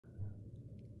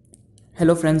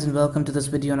Hello friends and welcome to this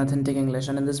video on Authentic English,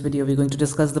 and in this video we're going to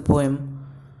discuss the poem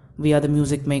We Are the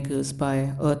Music Makers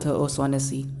by Arthur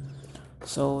O'Shaughnessy.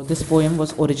 So this poem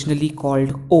was originally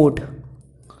called Ode,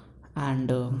 and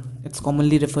it's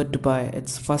commonly referred to by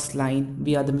its first line,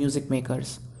 We Are the Music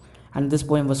Makers, and this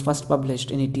poem was first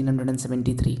published in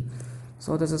 1873.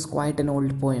 So this is quite an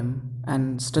old poem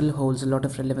and still holds a lot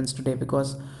of relevance today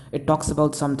because it talks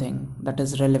about something that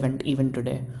is relevant even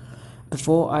today.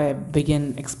 Before I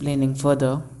begin explaining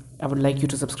further, I would like you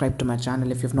to subscribe to my channel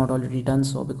if you've not already done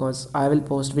so, because I will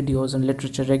post videos on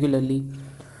literature regularly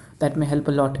that may help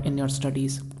a lot in your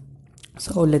studies.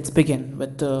 So let's begin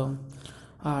with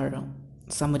our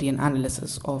summary and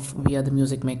analysis of We Are the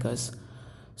Music Makers.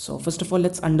 So first of all,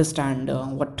 let's understand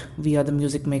what We Are the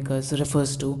Music Makers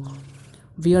refers to.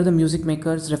 We Are the Music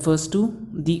Makers refers to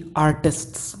the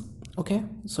artists. Okay,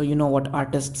 so you know what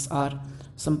artists are.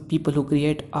 Some people who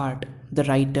create art, the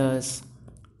writers,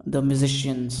 the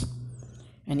musicians,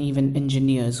 and even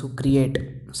engineers who create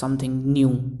something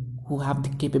new, who have the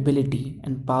capability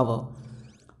and power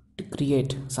to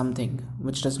create something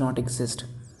which does not exist,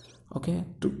 okay,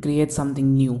 to create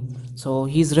something new. So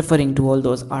he's referring to all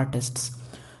those artists.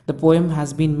 The poem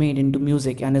has been made into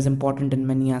music and is important in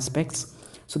many aspects.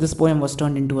 So this poem was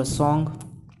turned into a song,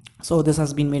 so this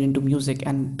has been made into music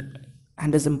and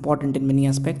is important in many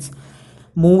aspects.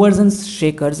 Movers and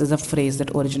shakers is a phrase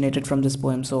that originated from this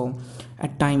poem. So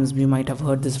at times we might have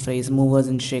heard this phrase, movers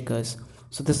and shakers.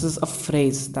 So this is a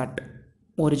phrase that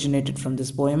originated from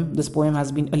this poem. This poem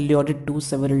has been alluded to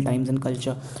several times in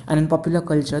culture, and in popular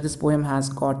culture this poem has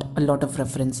got a lot of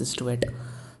references to it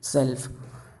self.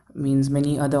 Means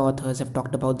many other authors have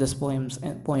talked about this poem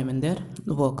in their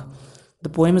work. The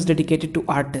poem is dedicated to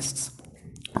artists.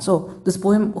 So this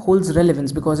poem holds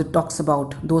relevance because it talks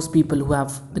about those people who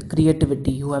have the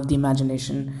creativity, who have the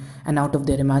imagination, and out of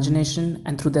their imagination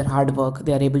and through their hard work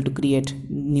they are able to create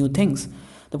new things.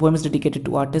 The poem is dedicated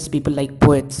to artists, people like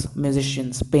poets,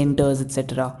 musicians, painters,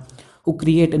 etc., who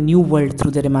create a new world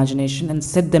through their imagination and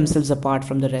set themselves apart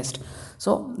from the rest.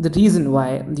 So the reason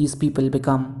why these people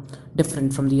become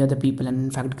different from the other people, and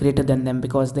in fact greater than them,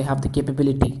 because they have the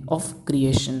capability of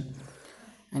creation,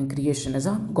 and creation is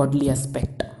a godly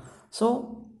aspect.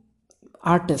 So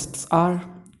artists are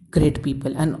great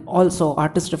people, and also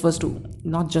artist refers to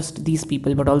not just these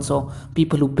people but also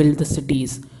people who build the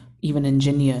cities, even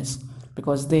engineers,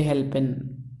 because they help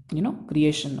in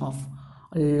creation of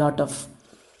a lot of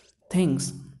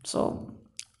things. So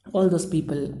all those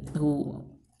people who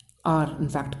are in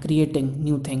fact creating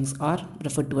new things are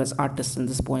referred to as artists in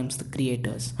this poems, the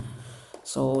creators.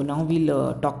 So now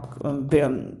we'll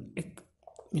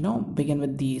begin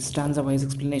with the stanza wise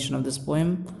explanation of this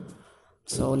poem.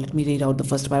 So let me read out the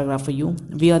first paragraph for you.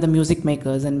 We are the music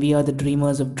makers and we are the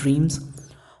dreamers of dreams,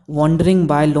 wandering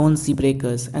by lone sea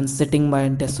breakers and sitting by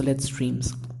desolate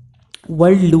streams,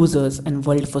 world losers and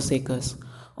world forsakers,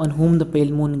 on whom the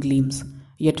pale moon gleams,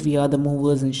 yet we are the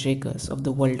movers and shakers of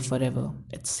the world forever,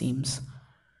 it seems.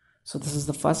 So this is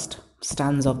the first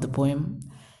stanza of the poem,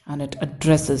 and it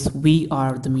addresses we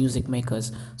are the music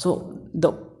makers. So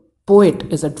the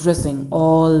poet is addressing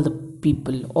all the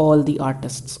people, all the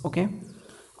artists, okay?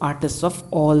 Artists of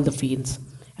all the fields.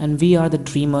 And we are the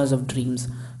dreamers of dreams.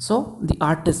 So the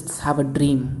artists have a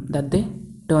dream that they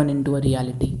turn into a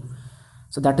reality.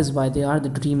 So that is why they are the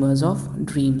dreamers of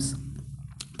dreams.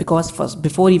 Because first,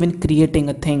 before even creating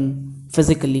a thing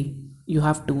physically, you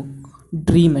have to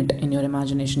dream it in your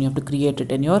imagination. You have to create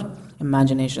it in your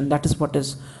imagination. That is what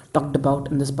is talked about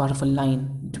in this powerful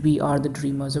line. We are the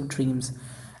dreamers of dreams.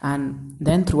 And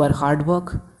then through our hard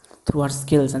work, through our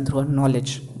skills, and through our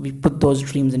knowledge, we put those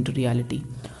dreams into reality,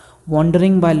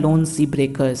 wandering by lone sea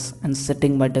breakers and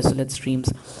sitting by desolate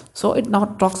streams. So it now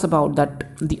talks about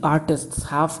that the artists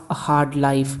have a hard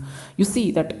life. You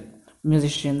see that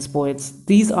musicians, poets,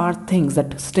 these are things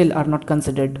that still are not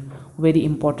considered very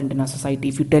important in our society.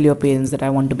 If you tell your parents that I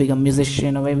want to be a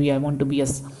musician, or maybe I want to be a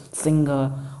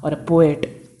singer or a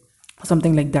poet,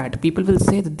 something like that, people will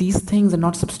say that these things are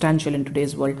not substantial in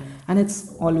today's world. And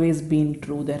it's always been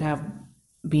true. There have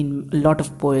been a lot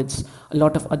of poets, a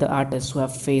lot of other artists who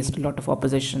have faced a lot of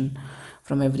opposition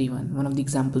from everyone. One of the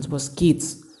examples was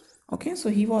Keats. Okay, so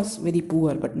he was very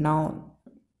poor, but now,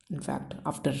 in fact,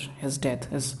 after his death,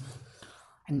 his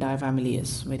entire family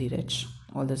is very rich,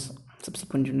 all this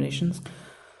subsequent generations.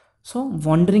 So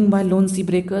wandering by lone sea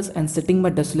breakers and sitting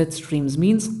by desolate streams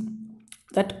means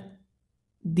that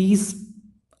these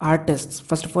artists,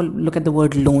 first of all, look at the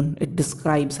word lone. It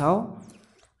describes how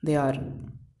they are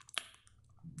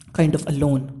kind of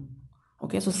alone.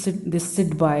 Okay, so they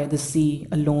sit by the sea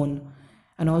alone,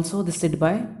 And also they sit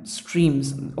by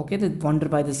streams. Okay, they wander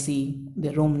by the sea, they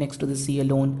roam next to the sea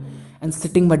alone and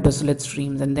sitting by desolate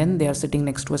streams, and then they are sitting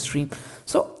next to a stream.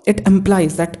 So it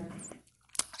implies that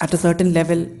at a certain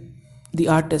level the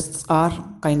artists are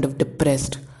kind of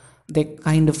depressed, they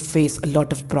kind of face a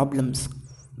lot of problems,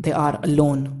 they are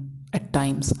alone at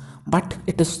times, but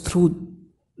it is through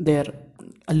their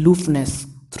aloofness,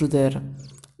 through their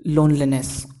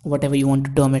loneliness, whatever you want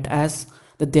to term it as,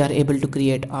 that they are able to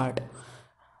create art.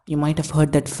 You might have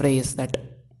heard that phrase that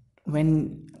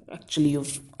when actually you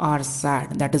are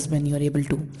sad, that is when you are able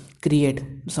to create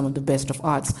some of the best of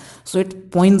arts. So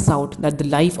it points out that the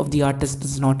life of the artist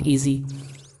is not easy.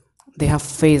 They have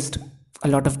faced a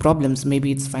lot of problems.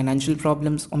 Maybe it's financial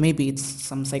problems, or maybe it's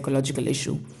some psychological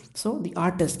issue. So the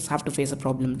artists have to face a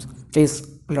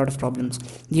lot of problems.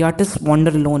 The artists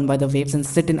wander alone by the waves and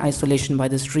sit in isolation by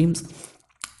the streams.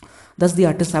 Thus, the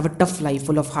artists have a tough life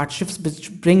full of hardships,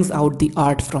 which brings out the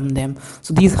art from them.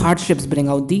 So these hardships bring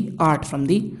out the art from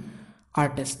the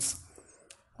artists.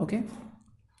 Okay,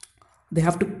 they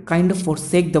have to kind of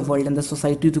forsake the world and the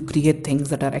society to create things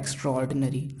that are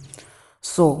extraordinary.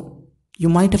 So you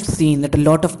might have seen that a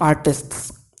lot of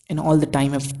artists in all the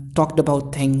time have talked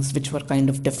about things which were kind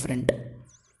of different.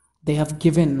 They have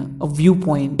given a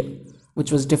viewpoint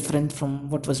which was different from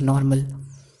what was normal.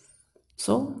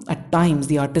 So at times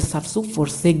the artists have to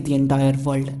forsake the entire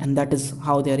world, and that is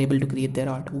how they are able to create their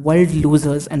art. World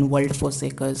losers and world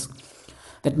forsakers.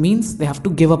 That means they have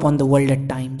to give up on the world at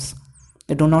times.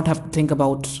 They do not have to think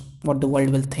about what the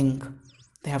world will think.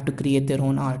 They have to create their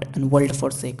own art, and world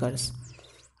forsakers.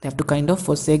 They have to kind of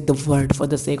forsake the world for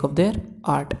the sake of their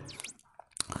art.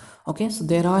 Okay, so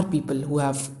there are people who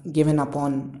have given up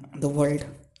on the world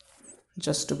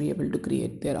just to be able to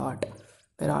create their art.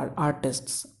 There are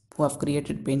artists who have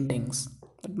created paintings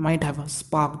that might have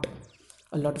sparked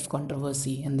a lot of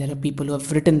controversy, and there are people who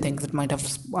have written things that might have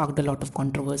sparked a lot of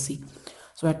controversy.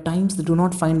 So at times they do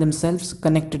not find themselves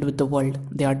connected with the world,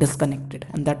 they are disconnected,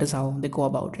 and that is how they go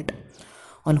about it.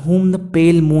 On whom the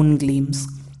pale moon gleams.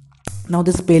 Now,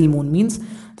 this pale moon means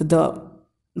that the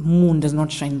moon does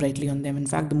not shine brightly on them. In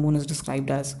fact, the moon is described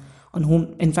as on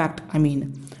whom, in fact, I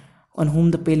mean, on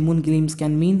whom the pale moon gleams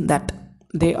can mean that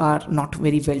they are not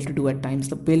very well to do at times.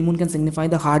 The pale moon can signify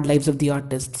the hard lives of the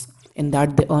artists, in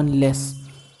that they earn less.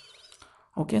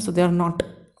 Okay, so they are not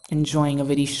enjoying a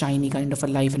very shiny kind of a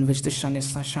life in which the sun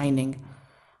is shining.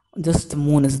 Just the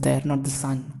moon is there, not the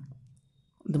sun.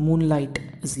 The moonlight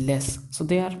is less, so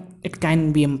they are, it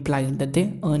can be implied that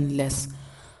they earn less.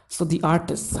 So the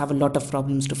artists have a lot of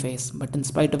problems to face, but in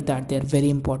spite of that, they are very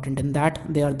important in that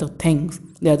they are the things,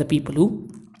 they are the people who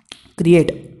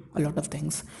create a lot of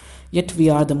things. Yet we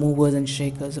are the movers and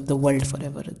shakers of the world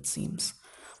forever, it seems.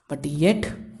 But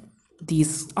yet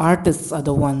these artists are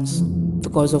the ones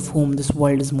because of whom this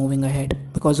world is moving ahead,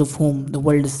 because of whom the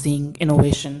world is seeing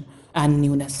innovation and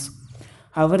newness.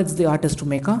 However, it's the artists who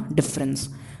make a difference.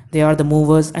 They are the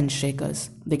movers and shakers.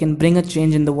 They can bring a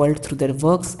change in the world through their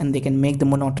works, and they can make the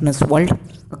monotonous world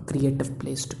a creative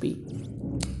place to be.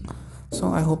 So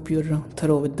I hope you're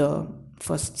thorough with the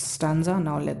first stanza.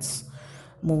 Now let's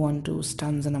move on to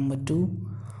stanza number 2.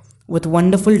 With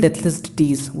wonderful deathless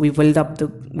ditties, we build up the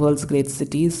world's great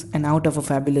cities, and out of a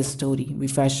fabulous story, we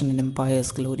fashion an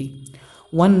empire's glory.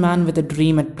 One man with a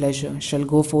dream at pleasure shall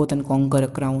go forth and conquer a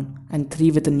crown, and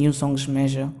three with a new song's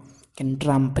measure can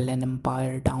trample an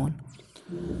empire down.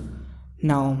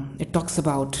 Now, it talks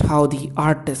about how the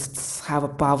artists have a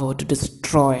power to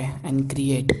destroy and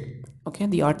create. Okay,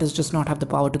 the artists just not have the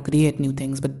power to create new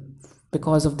things, but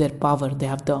because of their power,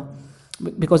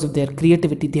 because of their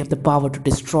creativity, they have the power to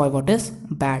destroy what is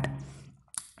bad.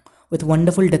 With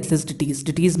wonderful deathless ditties.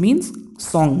 Ditties means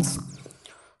songs.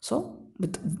 So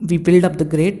we build up the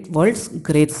great world's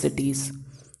great cities.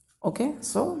 Okay,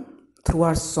 so through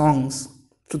our songs,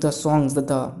 through the songs that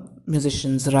the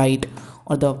musicians write,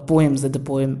 or the poems that the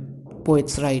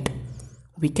poets write,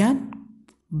 we can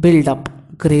build up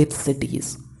great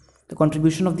cities. The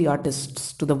contribution of the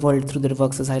artists to the world through their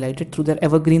works is highlighted. Through their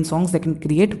evergreen songs, they can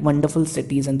create wonderful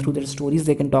cities, and through their stories,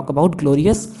 they can talk about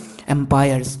glorious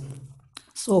empires.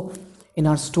 So in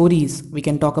our stories, we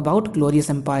can talk about glorious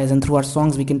empires, and through our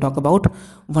songs, we can talk about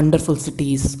wonderful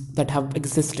cities that have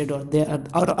existed or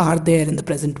are there in the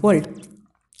present world.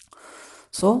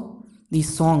 So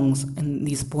these songs and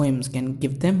these poems can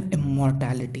give them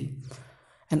immortality.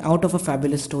 And out of a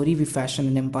fabulous story, we fashion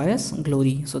an empire's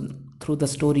glory. So through the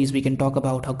stories, we can talk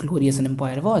about how glorious an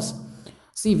empire was.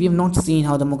 See, we have not seen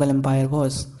how the Mughal Empire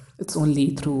was. It's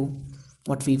only through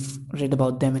what we've read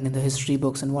about them and in the history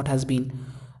books, and what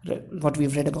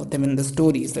we've read about them in the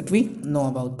stories that we know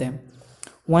about them.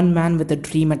 One man with a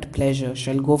dream at pleasure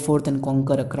shall go forth and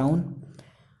conquer a crown,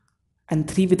 and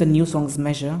three with a new song's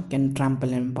measure can trample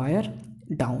an empire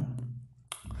down.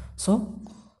 So,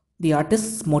 the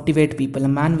artists motivate people. A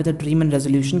man with a dream and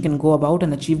resolution can go about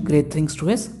and achieve great things through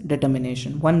his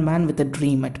determination. One man with a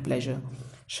dream at pleasure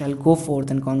shall go forth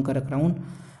and conquer a crown.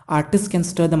 Artists can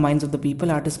stir the minds of the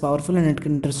people. Art is powerful and it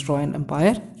can destroy an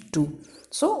empire too.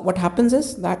 So, what happens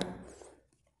is that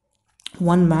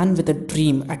one man with a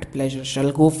dream at pleasure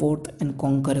shall go forth and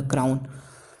conquer a crown.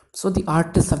 So, the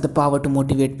artists have the power to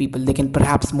motivate people. They can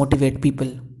perhaps motivate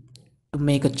people to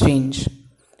make a change.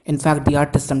 In fact, the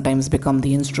artists sometimes become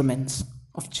the instruments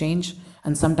of change,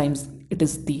 and sometimes it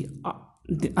is the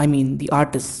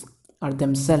artists are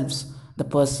themselves the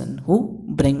person who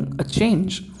bring a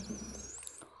change.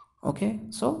 Okay,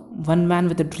 so one man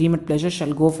with a dream and pleasure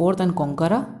shall go forth and conquer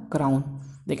a crown.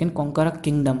 They can conquer a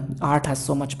kingdom. Art has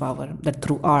so much power that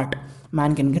through art,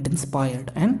 man can get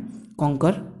inspired and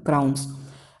conquer crowns.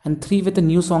 And three with a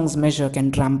new song's measure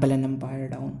can trample an empire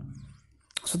down.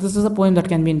 So this is a poem that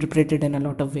can be interpreted in a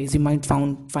lot of ways. You might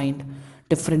find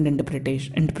different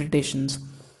interpretations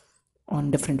on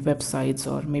different websites,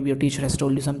 or maybe your teacher has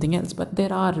told you something else, but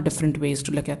there are different ways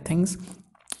to look at things,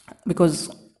 because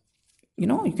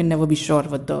you can never be sure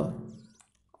what the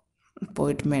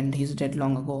poet meant. He's dead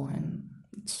long ago, and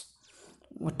it's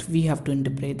what we have to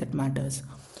interpret that matters.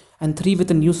 And three with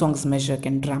a new song's measure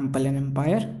can trample an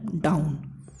empire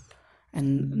down.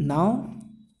 And now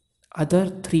other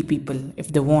three people,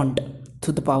 if they want,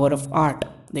 through the power of art,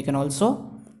 they can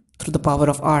also, through the power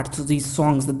of art, through these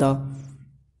songs that the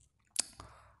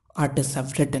artists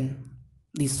have written,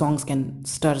 these songs can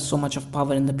stir so much of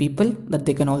power in the people that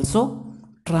they can also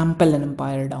trample an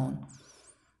empire down.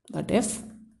 That if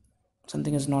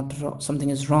something is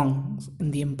wrong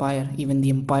in the empire, even the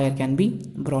empire can be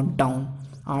brought down.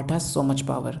 Art has so much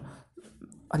power.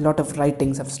 A lot of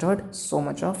writings have stirred so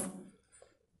much of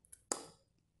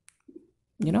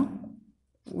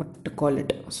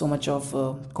so much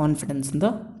of confidence in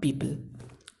the people.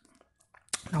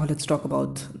 Now let's talk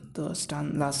about the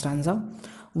last stanza.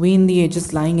 We in the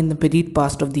ages lying in the buried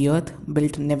past of the earth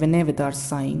built Nevene with our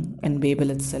sighing, and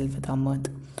Babel itself with our mirth,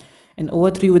 and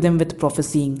overthrew them with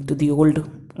prophesying to the old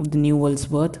of the new world's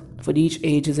worth. For each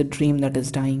age is a dream that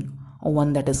is dying, or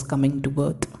one that is coming to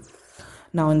birth.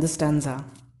 Now in this stanza,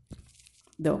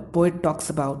 the poet talks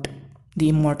about the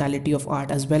immortality of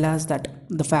art, as well as that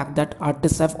the fact that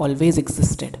artists have always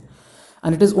existed,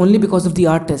 and it is only because of the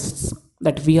artists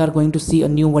that we are going to see a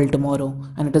new world tomorrow,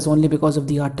 and it is only because of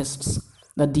the artists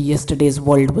that the yesterday's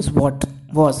world was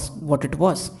what it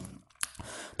was.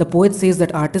 The poet says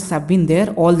that artists have been there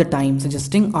all the time,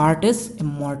 suggesting art is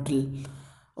immortal.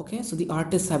 Okay, so the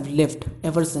artists have lived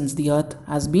ever since the earth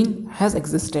has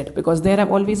existed, because there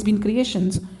have always been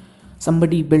creations.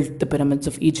 Somebody built the pyramids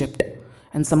of Egypt,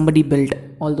 and somebody built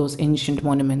all those ancient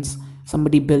monuments.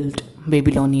 Somebody built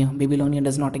Babylonia. Babylonia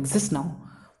does not exist now,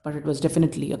 but it was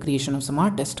definitely a creation of some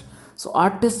artist. So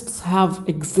artists have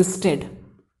existed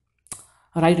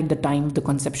right at the time of the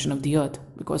conception of the earth,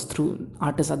 because through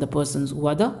artists are the persons who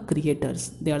are the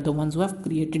creators. They are the ones who have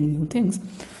created new things.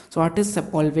 So artists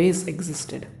have always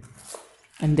existed,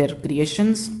 and their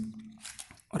creations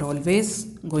are always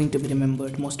going to be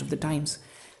remembered most of the times.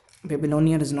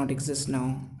 Babylonia does not exist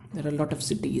now. There are a lot of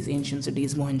cities, ancient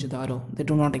cities, Mohenjo-daro. They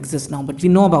do not exist now, but we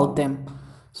know about them.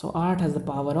 So art has the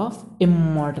power of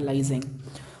immortalizing.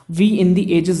 We in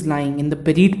the ages lying in the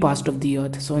buried past of the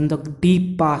earth, so in the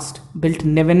deep past, built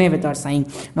Nineveh with our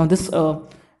sighing. Now this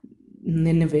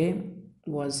Nineveh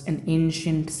was an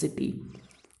ancient city.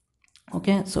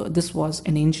 Okay, so this was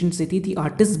an ancient city. The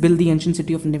artists built the ancient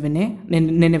city of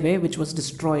Nineveh, which was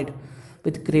destroyed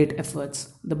with great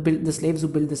efforts. The slaves who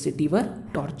built the city were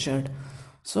tortured.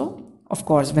 So, of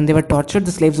course, when they were tortured,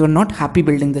 the slaves were not happy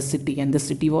building the city, and the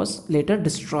city was later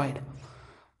destroyed.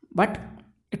 But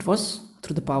it was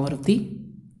through the power of the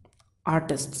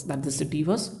artists that the city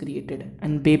was created,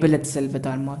 and Babel itself with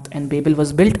our mirth. And Babel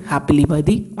was built happily by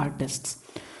the artists.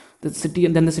 The city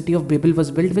of Babel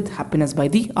was built with happiness by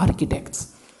the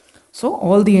architects. So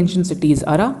all the ancient cities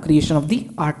are a creation of the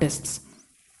artists,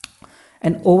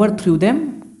 and overthrew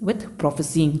them with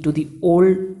prophesying to the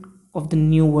old of the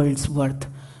new world's worth.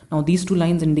 Now these two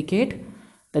lines indicate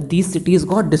that these cities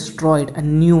got destroyed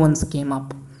and new ones came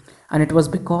up, and it was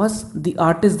because the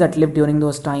artists that lived during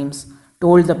those times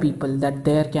told the people that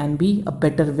there can be a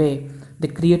better way. They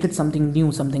created something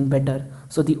new, something better.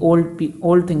 So the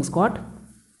old things got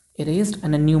erased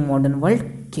and a new modern world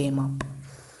came up.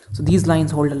 So these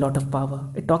lines hold a lot of power.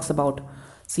 It talks about,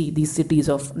 see, these cities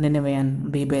of Nineveh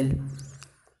and Babel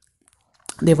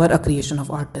They were a creation of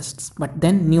artists, but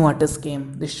then new artists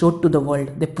came. They showed to the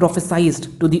world, they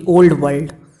prophesied to the old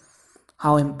world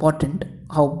how important,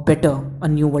 how better a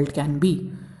new world can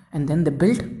be. And then they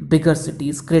built bigger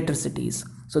cities, greater cities.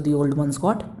 So the old ones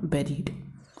got buried.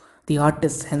 The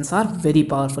artists, hence, are very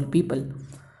powerful people.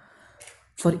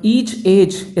 For each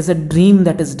age is a dream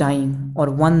that is dying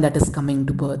or one that is coming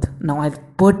to birth. Now, I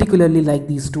particularly like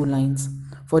these two lines.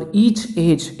 For each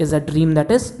age is a dream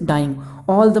that is dying.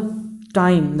 All the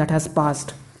time that has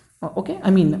passed, okay,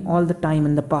 I mean, all the time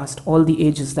in the past, all the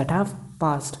ages that have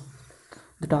passed,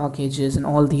 the dark ages and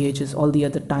all the ages, all the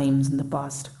other times in the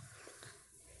past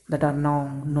that are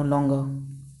now no longer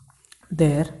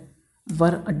there,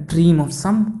 were a dream of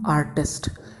some artist,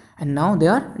 and now they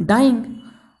are dying.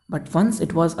 But once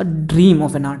it was a dream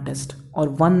of an artist or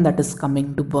one that is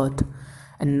coming to birth,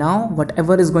 and now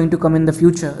whatever is going to come in the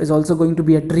future is also going to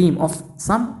be a dream of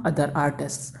some other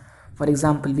artists. For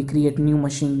example, we create new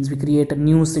machines, we create a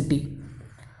new city.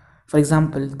 For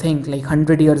example, think like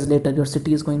 100 years later your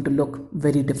city is going to look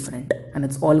very different, and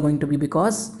it's all going to be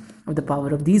because of the power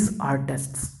of these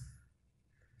artists.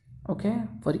 Okay,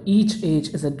 for each age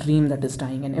is a dream that is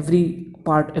dying, and every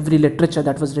part, every literature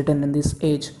that was written in this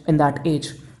age, in that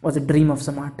age, was a dream of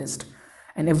some artist.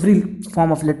 And every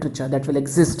form of literature that will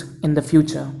exist in the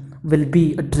future will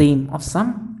be a dream of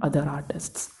some other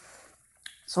artists.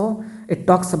 So it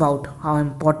talks about how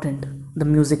important the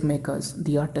music makers,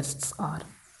 the artists, are.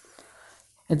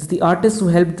 It's the artists who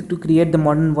helped to create the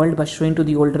modern world by showing to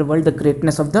the older world the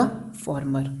greatness of the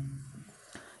former.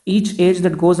 Each age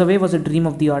that goes away was a dream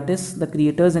of the artists, the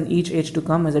creators, and each age to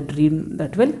come is a dream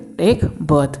that will take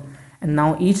birth. And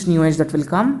now each new age that will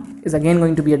come is again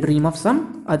going to be a dream of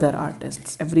some other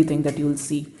artists. Everything that you will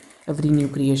see, every new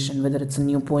creation, whether it's a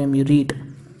new poem you read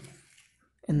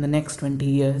in the next 20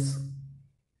 years,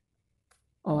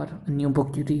 or a new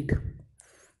book you read,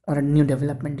 or a new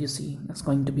development you see, is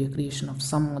going to be a creation of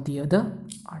some or the other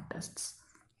artists,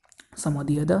 some or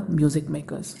the other music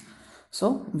makers.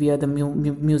 So we are the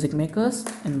music makers,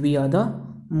 and we are the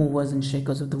movers and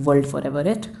shakers of the world forever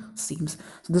it seems.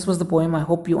 So this was the poem. I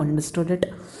hope you understood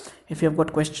it. If you have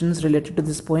got questions related to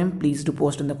this poem, please do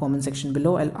post in the comment section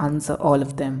below. I'll answer all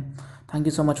of them. Thank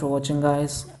you so much for watching,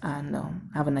 guys, and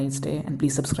have a nice day, and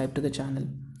please subscribe to the channel.